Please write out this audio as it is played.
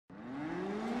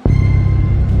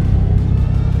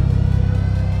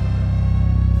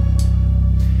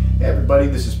everybody,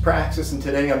 this is Praxis, and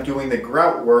today I'm doing the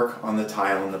grout work on the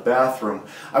tile in the bathroom.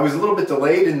 I was a little bit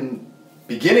delayed in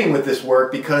beginning with this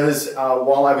work because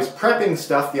while I was prepping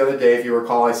stuff the other day, if you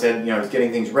recall, I said I was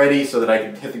getting things ready so that I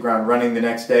could hit the ground running the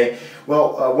next day.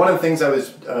 Well, one of the things I was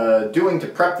doing to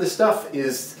prep this stuff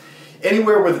is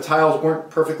anywhere where the tiles weren't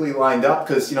perfectly lined up,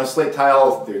 because slate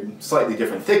tiles, they're slightly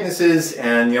different thicknesses,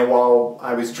 and while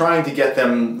I was trying to get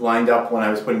them lined up when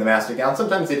I was putting the mastic down,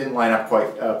 sometimes they didn't line up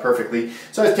quite perfectly.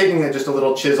 So I was taking just a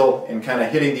little chisel and kind of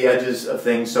hitting the edges of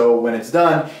things, so when it's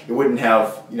done, it wouldn't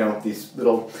have these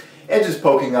little edges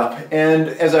poking up. And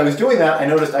as I was doing that, I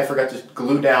noticed I forgot to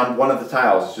glue down one of the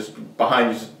tiles. It's just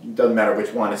behind you, it doesn't matter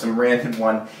which one, it's some random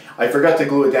one. I forgot to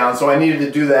glue it down, so I needed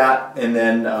to do that, and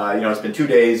then it's been 2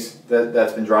 days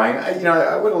that's been drying.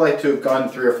 I would have liked to have gone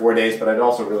 3 or 4 days, but I'd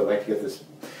also really like to get this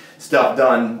stuff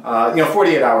done.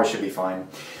 48 hours should be fine.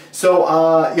 So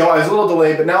I was a little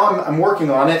delayed, but now I'm working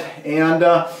on it. And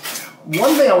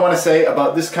one thing I want to say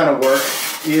about this kind of work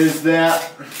is that,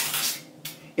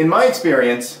 in my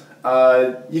experience,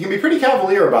 you can be pretty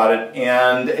cavalier about it,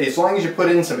 and as long as you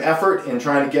put in some effort in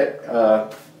trying to get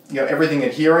everything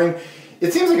adhering,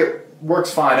 it seems like it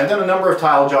works fine. I've done a number of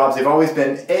tile jobs. They've always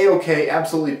been a-okay,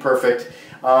 absolutely perfect.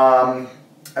 I've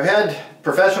had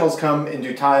professionals come and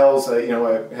do tiles. I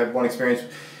had one experience.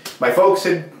 My folks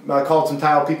had called some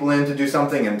tile people in to do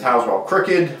something, and tiles were all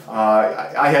crooked.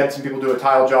 I had some people do a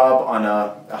tile job on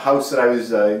a house that I was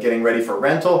getting ready for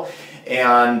rental,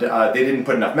 and they didn't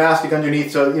put enough mastic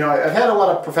underneath. So I've had a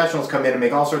lot of professionals come in and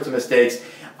make all sorts of mistakes.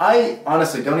 I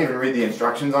honestly don't even read the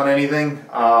instructions on anything.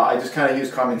 I just kind of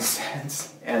use common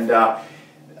sense, and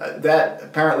that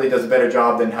apparently does a better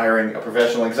job than hiring a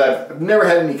professional, because I've never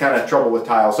had any kind of trouble with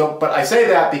tiles. So, but I say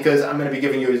that because I'm going to be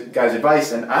giving you guys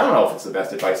advice, and I don't know if it's the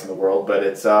best advice in the world, but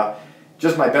it's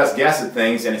just my best guess at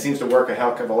things, and it seems to work a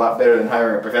heck of a lot better than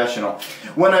hiring a professional.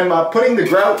 When I'm putting the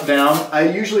grout down, I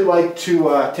usually like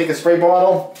to take a spray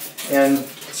bottle and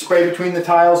spray between the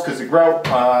tiles, because the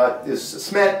grout is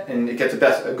cement, and it gets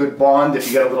a good bond if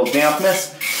you get a little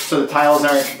dampness, so the tiles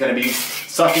aren't going to be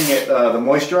sucking the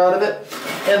moisture out of it.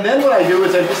 And then what I do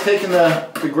is I've just taken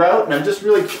the grout and I'm just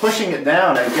really pushing it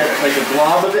down. I get like a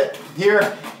glob of it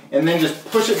here, and then just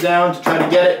push it down to try to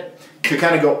get it to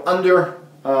kind of go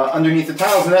underneath the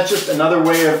tiles, and that's just another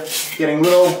way of getting a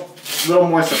little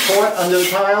more support under the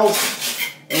tiles.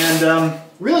 And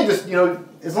really just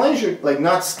as long as you're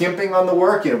not skimping on the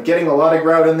work, getting a lot of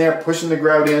grout in there, pushing the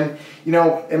grout in,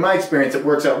 in my experience it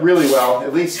works out really well,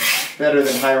 at least better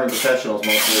than hiring professionals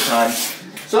most of the time.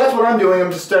 So that's what I'm doing.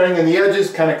 I'm just starting in the edges,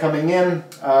 kind of coming in,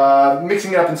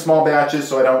 mixing it up in small batches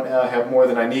so I don't have more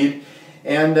than I need.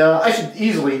 And I should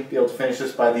easily be able to finish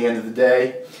this by the end of the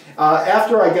day.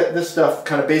 After I get this stuff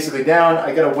kind of basically down,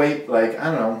 I gotta wait I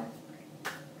don't know,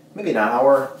 maybe an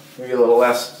hour, maybe a little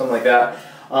less, something like that.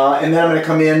 And then I'm going to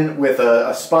come in with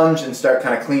a sponge and start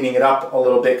kind of cleaning it up a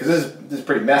little bit, because this is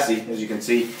pretty messy, as you can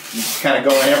see. It's kind of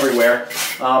going everywhere.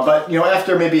 But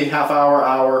after maybe a half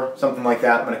hour, something like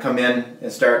that, I'm going to come in and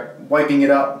start wiping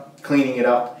it up, cleaning it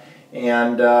up,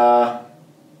 and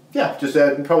yeah, just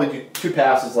probably do 2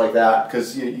 passes like that,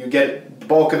 because you get the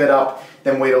bulk of it up,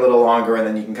 then wait a little longer, and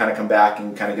then you can kind of come back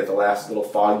and kind of get the last little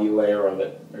foggy layer of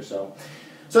it or so.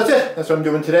 So that's it. That's what I'm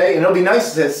doing today, and it'll be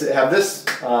nice to have this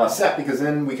set, because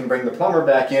then we can bring the plumber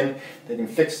back in. They can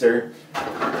fix their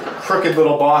crooked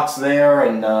little box there,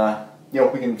 and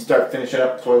we can start finishing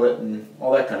up the toilet and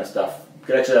all that kind of stuff. We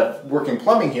could actually have working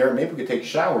plumbing here, and maybe we could take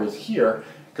showers here,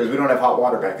 because we don't have hot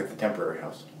water back at the temporary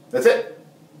house. That's it.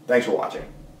 Thanks for watching.